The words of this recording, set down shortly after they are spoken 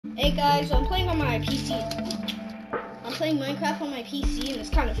Hey guys, I'm playing on my PC. I'm playing Minecraft on my PC and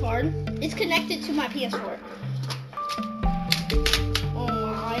it's kind of hard. It's connected to my PS4. Oh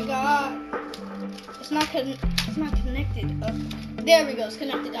my god. It's not connected. There we go, it's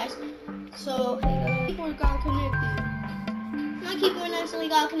connected guys. So, keyboard got connected. My keyboard actually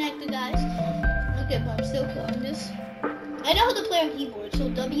got connected guys. Okay, but I'm still killing this. I know how to play on keyboard. So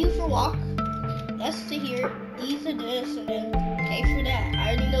W for walk, S to here, D to this, and then K for that.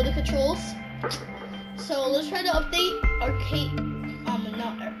 I already know the controls. So let's try to update arcade,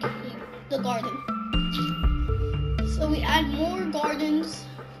 not arcade, the garden. So we add more gardens.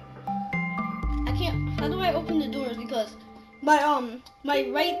 I can't, how do I open the doors? Because my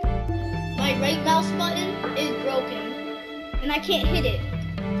right mouse button is broken and I can't hit it.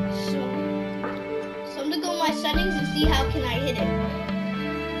 So I'm gonna go in my settings and see how can I hit it.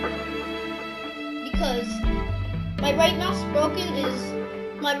 Because my right mouse is broken,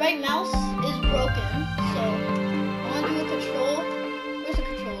 so I want to do a control. Where's the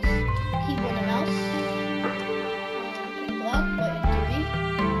controls? Keyboard and mouse. Block, button 3.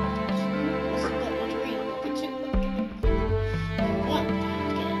 This is button 3. Button 2. 1.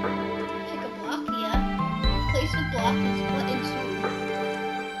 Okay. Pick a block, yeah. Place a block is button 2.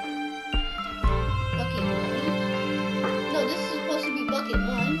 Bucket 1. No, this is supposed to be bucket 1.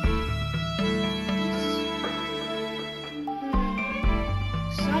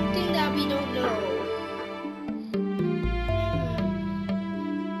 Something that we don't know.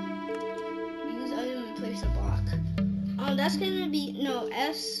 Use item and place a block. That's gonna be, no,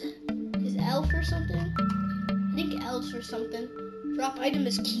 S is L for something. I think L's for something. Drop item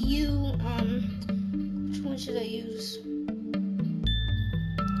is Q. Which one should I use?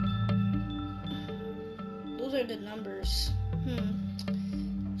 Those are the numbers.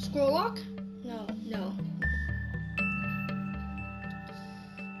 Scroll lock? No.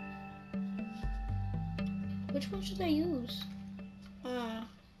 Which one should I use?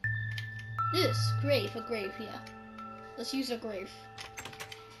 This, grave, a grave, yeah. Let's use a grave.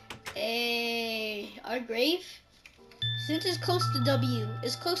 Our grave, since it's close to W,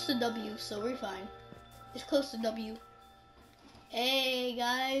 so we're fine. It's close to W. Hey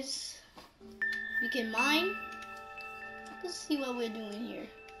guys, we can mine. Let's see what we're doing here.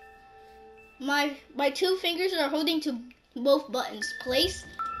 My 2 fingers are holding to both buttons, place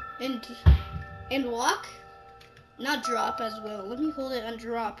and walk. Not drop as well. Let me hold it and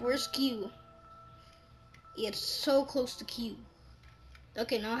drop. Where's Q? Yeah, it's so close to Q.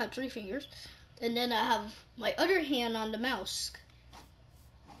 Okay, now I have 3 fingers. And then I have my other hand on the mouse.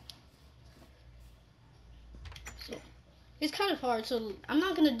 So, it's kind of hard, so I'm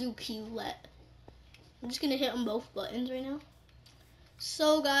not going to do Q yet. I'm just going to hit on both buttons right now.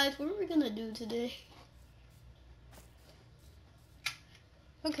 So, guys, what are we going to do today?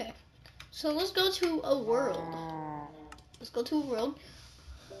 Okay, so let's go to a world.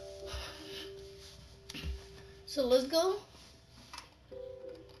 So let's go.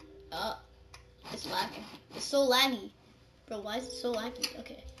 It's lagging. It's so laggy. Bro, why is it so laggy?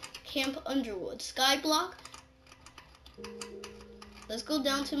 Okay. Camp Underwood. Sky block. Let's go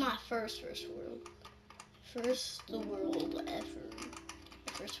down to my first world. First world ever.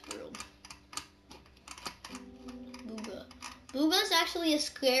 First world. Booga. Booga is actually a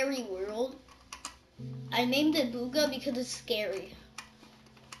scary world. I named it Booga because it's scary.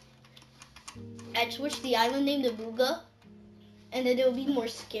 I switched the island name to Booga, and then it'll be more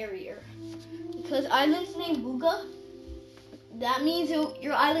scarier. Because islands named Booga, that means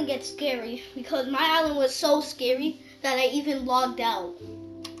your island gets scary. Because my island was so scary that I even logged out.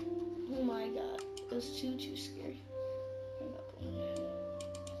 Oh my god, it was too scary.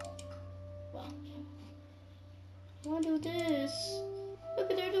 Wow. I want to do this. Look,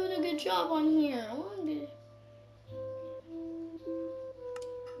 they're doing a good job on here. I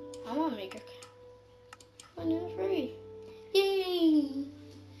want to make a. I'm doing free. Yay!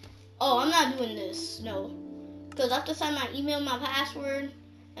 Oh, I'm not doing this. No. Because I have to sign my email, my password,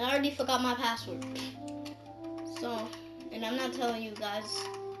 and I already forgot my password. So, and I'm not telling you guys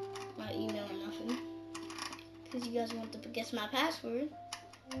my email or nothing. Because you guys want to guess my password.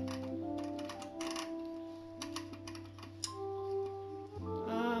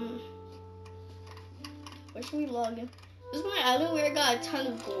 Where should we log in? This is my island where I got a ton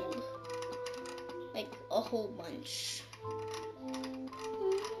of gold. Like a whole bunch.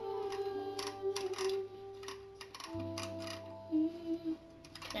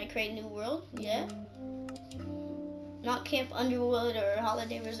 Can I create a new world? Yeah. Not Camp Underwood or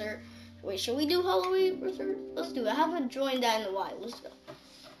Holiday Resort. Wait, should we do Holiday Resort? Let's do it. I haven't joined that in a while. Let's go.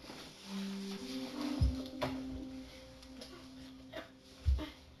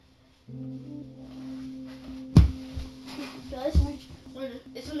 Guys,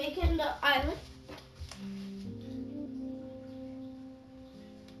 it's making the island.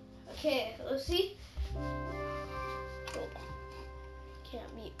 Okay, let's see. Oh,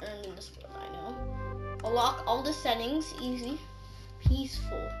 can't be earned in this world, I know. Unlock all the settings, easy,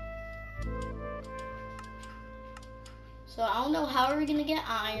 peaceful. So I don't know how are we gonna get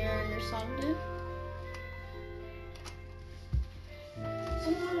iron or something.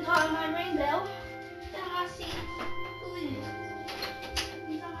 Someone got my ring bell. Can I see who it is?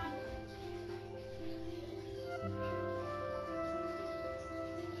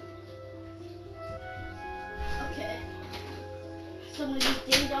 Okay. Someone just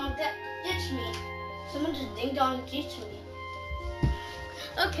ding dong ditched me. Someone just ding dong ditched me.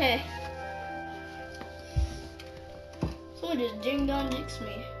 Okay. Someone just ding dong ditched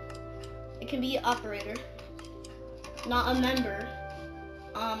me. It can be an operator, not a member.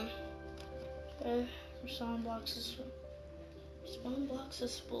 Respawn blocks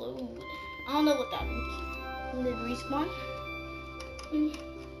explode. I don't know what that means. Will it respawn?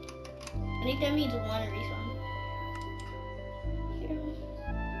 I think that means one respawn.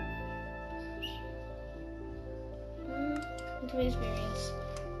 Into experience.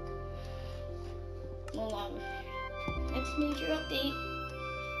 No longer. Next major update.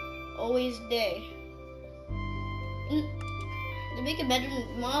 Always day. To make it better,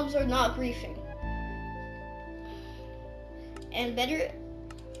 mobs are not griefing. And better,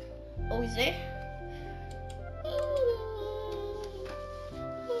 always there.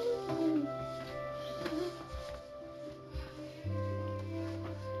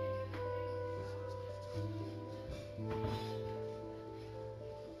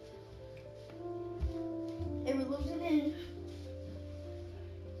 It reloads it in.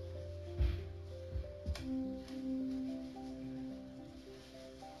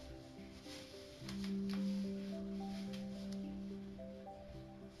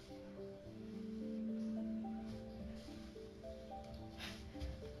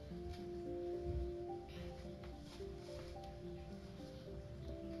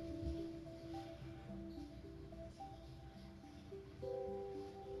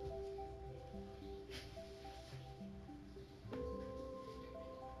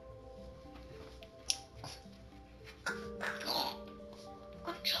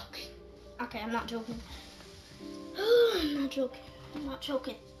 Okay, I'm not joking. I'm not joking. I'm not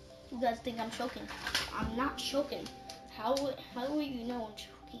choking. You guys think I'm choking? I'm not choking. How will you know I'm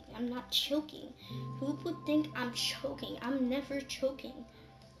choking? I'm not choking. Who would think I'm choking? I'm never choking.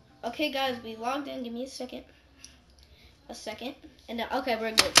 Okay, guys, we logged in. Give me a second. And then, okay,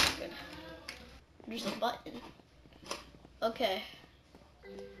 we're good. We're good. There's a button. Okay.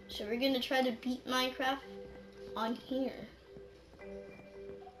 So we're gonna try to beat Minecraft on here.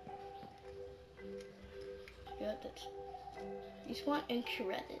 Credits. These want in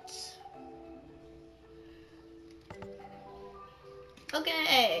credits.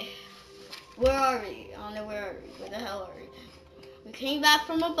 Okay. Where are we? I don't know where are we. Where the hell are we? We came back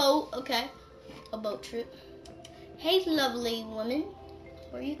from a boat. Okay. A boat trip. Hey, lovely woman.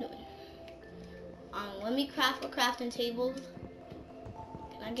 What are you doing? Let me craft a crafting table.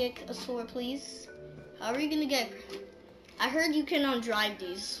 Can I get a sword, please? How are you gonna get? I heard you can drive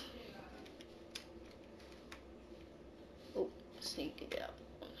these. Oh, sneak it out.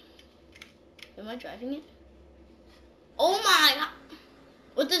 Am I driving it? Oh my god!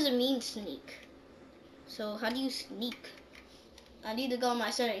 What does it mean, sneak? So how do you sneak? I need to go in my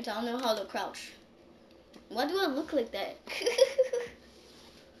settings. I don't know how to crouch. Why do I look like that?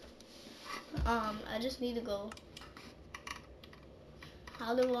 I just need to go.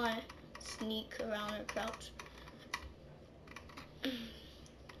 How do I sneak around or crouch?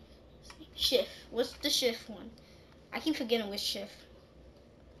 Shift. What's the shift one? I keep forgetting which shift.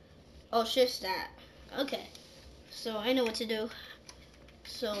 Oh, shift's that. Okay. So I know what to do.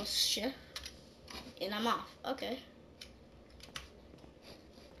 So shift. And I'm off. Okay.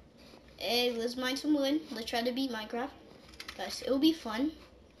 Hey, let's mine some wood. Let's try to beat Minecraft. Guys, it'll be fun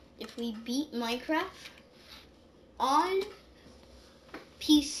if we beat Minecraft on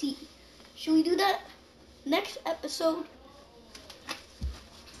PC. Should we do that next episode?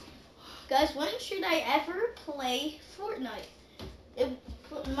 Guys, when should I ever play Fortnite?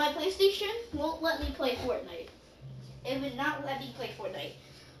 My PlayStation won't let me play Fortnite. It would not let me play Fortnite.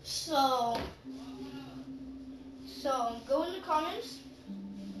 So go in the comments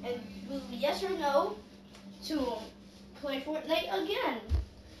and move yes or no to play Fortnite again.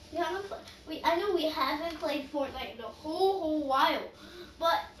 I know we haven't played Fortnite in a whole while,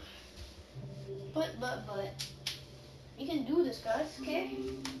 but you can do this, guys. Okay,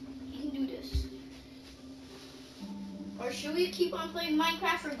 you can War. Should we keep on playing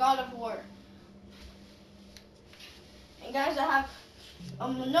Minecraft or God of War? And guys, I have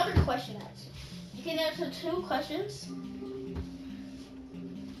another question to ask. You can answer 2 questions.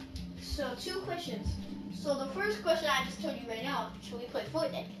 So 2 questions. So the first question I just told you right now, should we play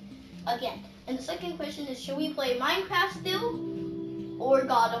Fortnite again? And the second question is, should we play Minecraft still or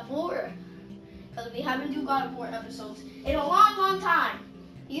God of War? Because we haven't do God of War episodes in a long, long time.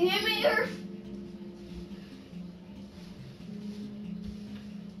 You hear me, Earth?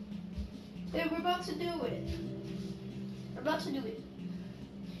 Hey, we're about to do it. We're about to do it.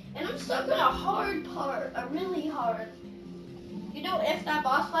 And I'm stuck in a hard part, a really hard. You know, if that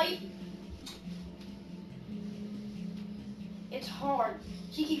boss fight, it's hard.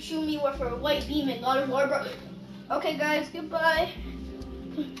 She keeps shooting me with her white beam and God of War, bro. Okay, guys, goodbye.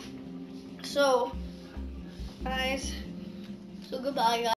 So, guys, goodbye, guys.